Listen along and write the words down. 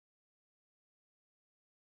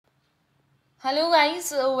Hello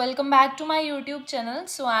guys, welcome back to my YouTube channel.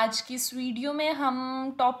 सो आज की इस वीडियो में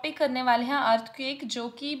हम टॉपिक करने वाले हैं अर्थक्वेक, जो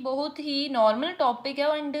कि बहुत ही नॉर्मल टॉपिक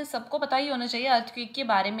है एंड सबको पता ही होना चाहिए अर्थक्वेक के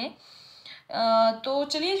बारे में। तो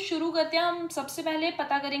चलिए शुरू करते हैं। हम सबसे पहले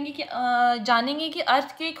पता करेंगे कि जानेंगे कि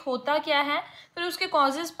अर्थक्वेक होता क्या है, फिर उसके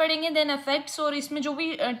कॉजेज़ पढ़ेंगे, देन इफेक्ट्स, और इसमें जो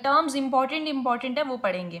भी टर्म्स इम्पॉर्टेंट है वो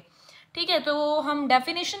पढ़ेंगे। ठीक है, तो हम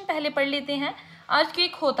डेफिनेशन पहले पढ़ लेते हैं।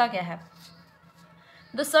 अर्थक्वेक होता क्या है?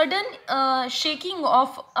 The sudden shaking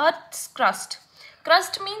of earth's crust.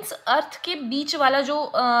 Crust means earth के बीच वाला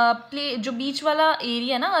जो बीच वाला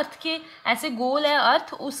एरिया ना, अर्थ के ऐसे गोल है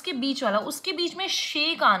अर्थ, उसके बीच वाला, उसके बीच में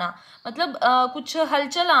शेक आना, मतलब कुछ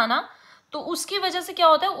हलचल आना। तो उसकी वजह से क्या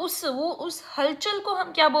होता है, उस हलचल को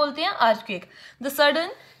हम क्या बोलते हैं? Earthquake. The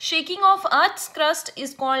sudden shaking of earth's crust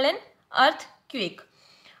is called an earthquake.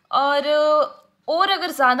 और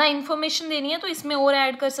अगर ज़्यादा इन्फॉर्मेशन देनी है तो इसमें और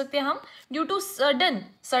ऐड कर सकते हैं हम। ड्यू टू सडन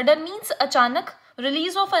मीन्स अचानक,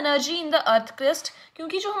 release of energy in the earth crust,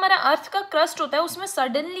 क्योंकि जो हमारा अर्थ का क्रस्ट होता है उसमें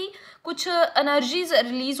सडनली कुछ एनर्जीज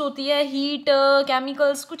रिलीज होती है, हीट,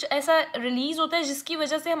 केमिकल्स, कुछ ऐसा रिलीज होता है जिसकी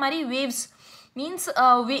वजह से हमारी वेव्स मीन्स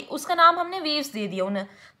उसका नाम हमने वेव्स दे दिया उन्हें।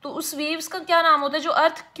 तो उस वेव्स का क्या नाम होता है? जो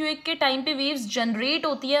अर्थ क्वेक के टाइम पे वेव्स जनरेट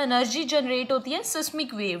होती है, एनर्जी जनरेट होती है,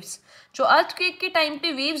 सिस्मिक वेव्स। जो अर्थक्वेक के टाइम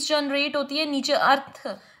पे वेव्स जनरेट होती है नीचे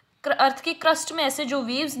अर्थ के क्रस्ट में, ऐसे जो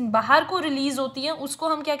वेव्स बाहर को रिलीज होती हैं उसको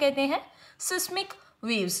हम क्या कहते हैं? Seismic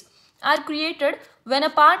waves are created when a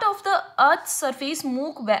part of the earth surface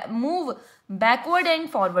move backward and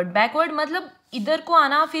forward. Backward मतलब इधर को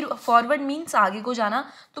आना, फिर फॉरवर्ड मीन्स आगे को जाना।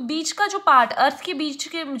 तो बीच का जो पार्ट, अर्थ के बीच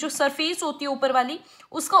के जो सरफेस होती है ऊपर वाली,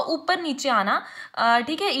 उसका ऊपर नीचे आना,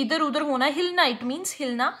 ठीक है, इधर उधर होना। हिलना, इट मीन्स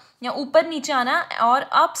हिलना या ऊपर नीचे आना, और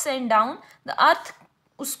ups and down the earth,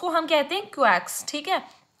 उसको हम कहते हैं क्वैक्स। ठीक है,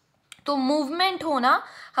 तो मूवमेंट होना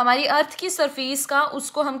हमारी अर्थ की सरफेस का,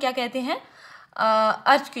 उसको हम क्या कहते हैं?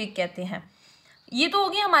 अर्थक्वेक कहते हैं। ये तो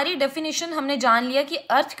होगी हमारी डेफिनेशन, हमने जान लिया कि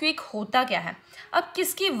अर्थक्वेक होता क्या है। अब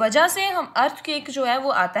किसकी वजह से हम अर्थक्वेक जो है वो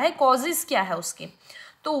आता है, कॉजेज क्या है उसके।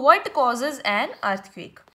 तो व्हाट कॉजेज एन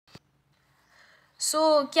अर्थक्वेक?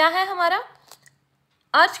 सो क्या है हमारा?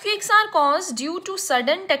 Earthquakes are cause due to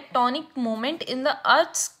sudden tectonic movement in the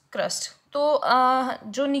earth's crust. तो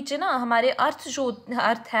जो नीचे ना हमारे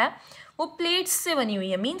अर्थ है वो प्लेट्स से बनी हुई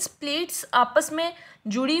है, मीन्स प्लेट्स आपस में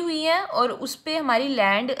जुड़ी हुई है, और उस पर हमारी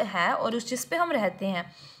लैंड है और उस जिस पे हम रहते हैं।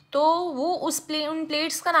 तो वो उन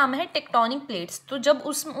प्लेट्स का नाम है टेक्टोनिक प्लेट्स। तो जब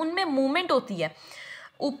उनमें मूवमेंट होती है,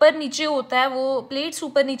 ऊपर नीचे होता है, वो प्लेट्स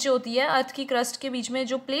ऊपर नीचे होती है, अर्थ की क्रस्ट के बीच में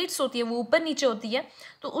जो प्लेट्स होती है वो ऊपर नीचे होती है,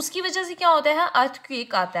 तो उसकी वजह से क्या होता है?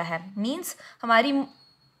 अर्थक्वेक आता है, मीन्स हमारी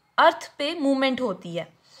अर्थ पे मूवमेंट होती है।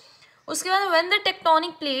 उसके बाद when the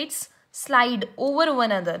tectonic plates slide over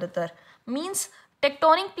one another, means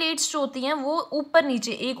tectonic plates जो होती हैं वो ऊपर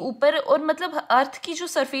नीचे, एक ऊपर, और मतलब अर्थ की जो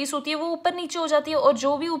सरफेस होती है वो ऊपर नीचे हो जाती है, और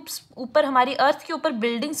जो भी ऊपर हमारी अर्थ के ऊपर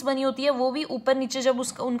बिल्डिंग्स बनी होती है वो भी ऊपर नीचे, जब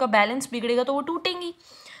उनका बैलेंस बिगड़ेगा तो वो टूटेंगी।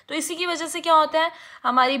 तो इसी की वजह से क्या होता है,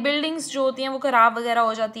 हमारी बिल्डिंग्स जो होती हैं वो खराब वगैरह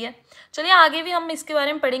हो जाती है। चलिए आगे भी हम इसके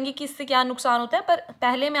बारे में पढ़ेंगे कि इससे क्या नुकसान होता है, पर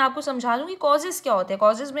पहले मैं आपको समझा दूँ कि कॉजेज़ क्या होते हैं।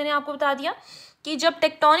 कॉजेज़ मैंने आपको बता दिया कि जब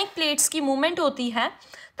टेक्टोनिक प्लेट्स की मूवमेंट होती है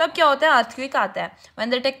तब क्या होता है? अर्थक्वेक आता है। When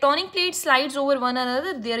the tectonic plate slides over one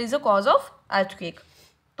another there is a cause of earthquake.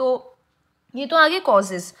 तो ये तो आगे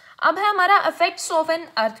कॉजेज। अब है हमारा effects of an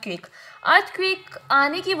earthquake. Earthquake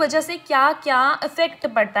आने की वजह से क्या क्या इफेक्ट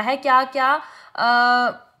पड़ता है, क्या क्या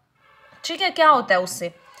ठीक है, क्या होता है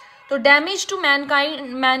उससे? तो damage to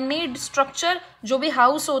man made structure, जो भी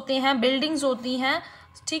हाउस होते हैं, बिल्डिंग्स होती हैं,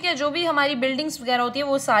 ठीक है, जो भी हमारी बिल्डिंग्स वगैरह होती है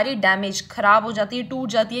वो सारी डैमेज, ख़राब हो जाती है, टूट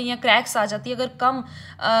जाती है, या क्रैक्स आ जाती है। अगर कम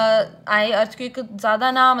आए अर्थक्वेक,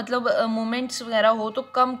 ज़्यादा ना मतलब मूवमेंट्स वगैरह हो तो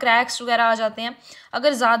कम क्रैक्स वगैरह आ जाते हैं।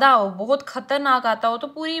 अगर ज़्यादा हो, बहुत ख़तरनाक आता हो, तो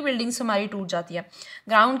पूरी बिल्डिंग्स हमारी टूट जाती है।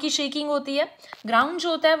 ग्राउंड की शेकिंग होती है। ग्राउंड जो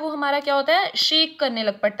होता है वो हमारा क्या होता है? शेक करने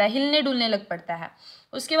लग पड़ता है, हिलने डुलने लग पड़ता है।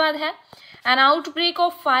 उसके बाद है N outbreak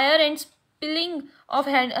of fire and spilling of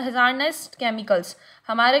hazards chemicals.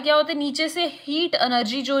 हमारे क्या होता है, नीचे से हीट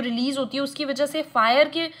एनर्जी जो रिलीज होती है उसकी वजह से फायर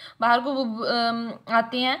के बाहर को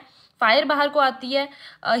आते हैं, फायर बाहर को आती है,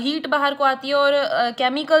 हीट बाहर को आती है, और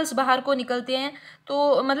केमिकल्स बाहर को निकलते हैं।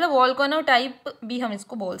 तो मतलब वॉल्केनो टाइप भी हम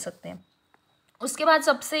इसको बोल सकते हैं। उसके बाद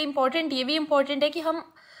सबसे इम्पोर्टेंट, ये भी इम्पोर्टेंट है कि हम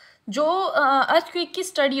जो अर्थक्वेक की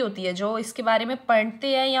स्टडी होती है, जो इसके बारे में पढ़ते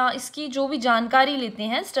हैं या इसकी जो भी जानकारी लेते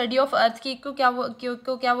हैं, स्टडी ऑफ अर्थक्वेक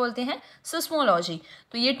को क्या बोलते हैं? सिस्मोलॉजी।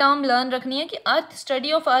 तो ये टर्म लर्न रखनी है कि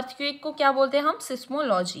स्टडी ऑफ अर्थक्वेक को क्या बोलते हैं हम?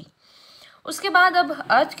 सिस्मोलॉजी। उसके बाद अब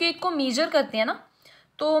अर्थक्वेक को मेजर करते हैं ना,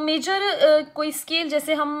 तो मेजर कोई स्केल,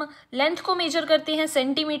 जैसे हम लेंथ को मेजर करते हैं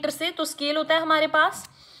सेंटीमीटर से, तो स्केल होता है हमारे पास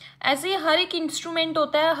ऐसे ही हर एक इंस्ट्रूमेंट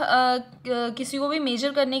होता है किसी को भी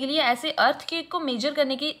मेजर करने के लिए। ऐसे अर्थक्वेक को मेजर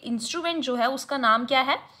करने के इंस्ट्रूमेंट जो है उसका नाम क्या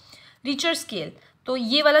है? Richter scale. तो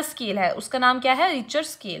ये वाला स्केल है, उसका नाम क्या है? Richter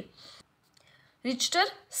scale.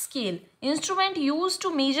 Richter scale instrument use to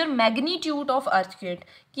major magnitude of earthquake,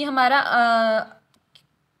 कि हमारा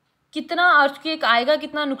कितना अर्थक्वेक आएगा,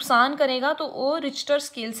 कितना नुकसान करेगा, तो वो रिक्टर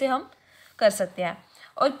स्केल से हम कर सकते हैं।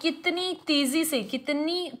 और कितनी तेज़ी से,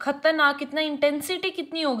 कितनी खतरनाक, कितना इंटेंसिटी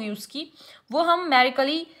कितनी होगी उसकी, वो हम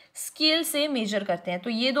मैरिकली स्केल से मेजर करते हैं। तो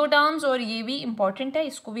ये दो टर्म्स और ये भी इम्पॉर्टेंट है,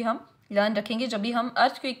 इसको भी हम लर्न रखेंगे जब भी हम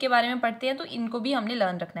अर्थक्वेक के बारे में पढ़ते हैं, तो इनको भी हमने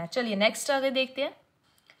लर्न रखना है। चलिए नेक्स्ट आगे देखते हैं।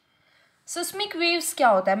 सिस्मिक वेव्स क्या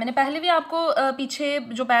होता है? मैंने पहले भी आपको पीछे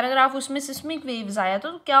जो पैराग्राफ उसमें सिस्मिक वेव्स आया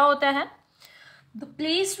था, तो क्या होता है? The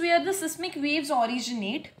place where the seismic waves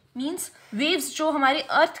originate means waves जो हमारे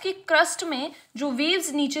अर्थ के क्रस्ट में जो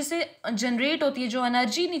वेव्स नीचे से जनरेट होती है, जो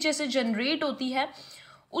एनर्जी नीचे से जनरेट होती है,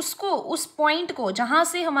 उसको, उस पॉइंट को जहाँ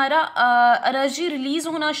से हमारा एनर्जी रिलीज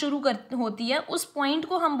होना शुरू होती है, उस पॉइंट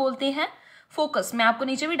को हम बोलते हैं फोकस। मैं आपको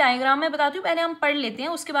नीचे भी डायग्राम में बताती हूँ, पहले हम पढ़ लेते हैं,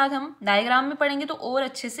 उसके बाद हम डायग्राम में पढ़ेंगे तो और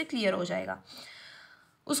अच्छे से क्लियर हो जाएगा।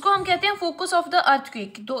 उसको हम कहते हैं फोकस ऑफ द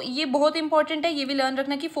अर्थक्वेक। तो ये बहुत इंपॉर्टेंट है, ये भी लर्न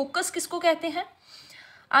रखना कि फोकस किसको कहते हैं।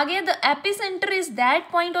 आगे the epicentre is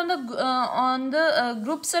that point on the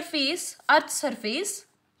group surface, earth surface,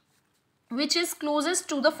 which is closest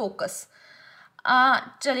to the focus.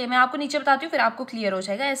 चलिए मैं आपको नीचे बताती हूँ, फिर आपको क्लियर हो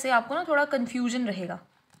जाएगा, ऐसे आपको ना थोड़ा कन्फ्यूजन रहेगा।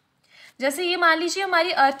 जैसे ये मान लीजिए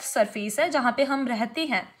हमारी अर्थ सरफेस है जहाँ पे हम रहते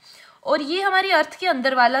हैं, और ये हमारी अर्थ के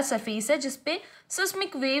अंदर वाला सरफेस है जिसपे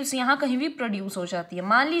सिस्मिक वेव्स यहाँ कहीं भी प्रोड्यूस हो जाती है।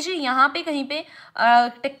 मान लीजिए यहाँ पे कहीं पे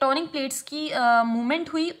टेक्टोनिक प्लेट्स की मूवमेंट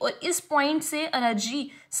हुई और इस पॉइंट से एनर्जी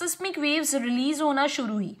सिस्मिक वेव्स रिलीज होना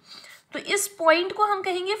शुरू हुई, तो इस पॉइंट को हम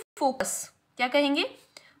कहेंगे फोकस। क्या कहेंगे?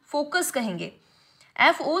 फोकस कहेंगे,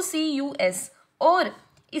 FOCUS। और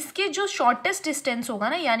इसके जो शॉर्टेस्ट डिस्टेंस होगा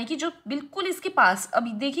ना, यानी कि जो बिल्कुल इसके पास,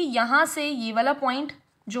 अभी देखिए यहाँ से ये वाला पॉइंट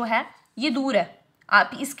जो है ये दूर है,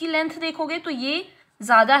 आप इसकी लेंथ देखोगे तो ये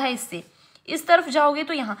ज़्यादा है इससे, इस तरफ जाओगे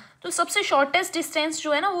तो यहाँ, तो सबसे शॉर्टेस्ट डिस्टेंस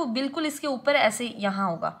जो है ना वो बिल्कुल इसके ऊपर ऐसे यहाँ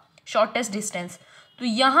होगा शॉर्टेस्ट डिस्टेंस। तो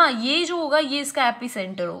यहाँ ये जो होगा ये इसका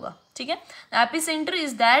एपिसेंटर होगा, ठीक है। Epicentre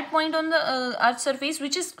is that point on the earth surface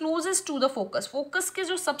which is closest to the focus. Focus के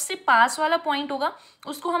जो सबसे पास वाला पॉइंट होगा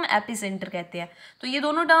उसको हम एपिसेंटर कहते हैं। तो ये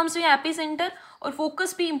दोनों टर्म्स भी, एपिसेंटर और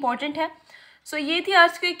फोकस भी इंपॉर्टेंट है। सो ये थी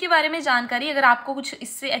अर्थक्वेक के बारे में जानकारी। अगर आपको कुछ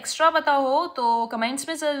इससे एक्स्ट्रा पता हो तो कमेंट्स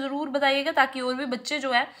में ज़रूर बताइएगा, ताकि और भी बच्चे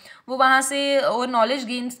जो है वो वहाँ से और नॉलेज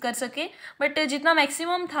गेन कर सके। बट जितना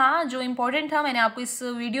मैक्सिमम था, जो इम्पोर्टेंट था, मैंने आपको इस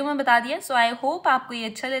वीडियो में बता दिया। सो आई होप आपको ये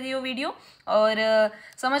अच्छा लगी हो वीडियो और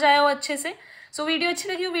समझ आया हो अच्छे से। सो वीडियो अच्छी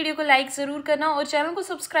लगी हो वीडियो को लाइक ज़रूर करना और चैनल को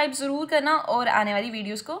सब्सक्राइब ज़रूर करना और आने वाली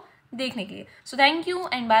वीडियोज़ को देखने के लिए। So thank you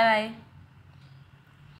and bye bye.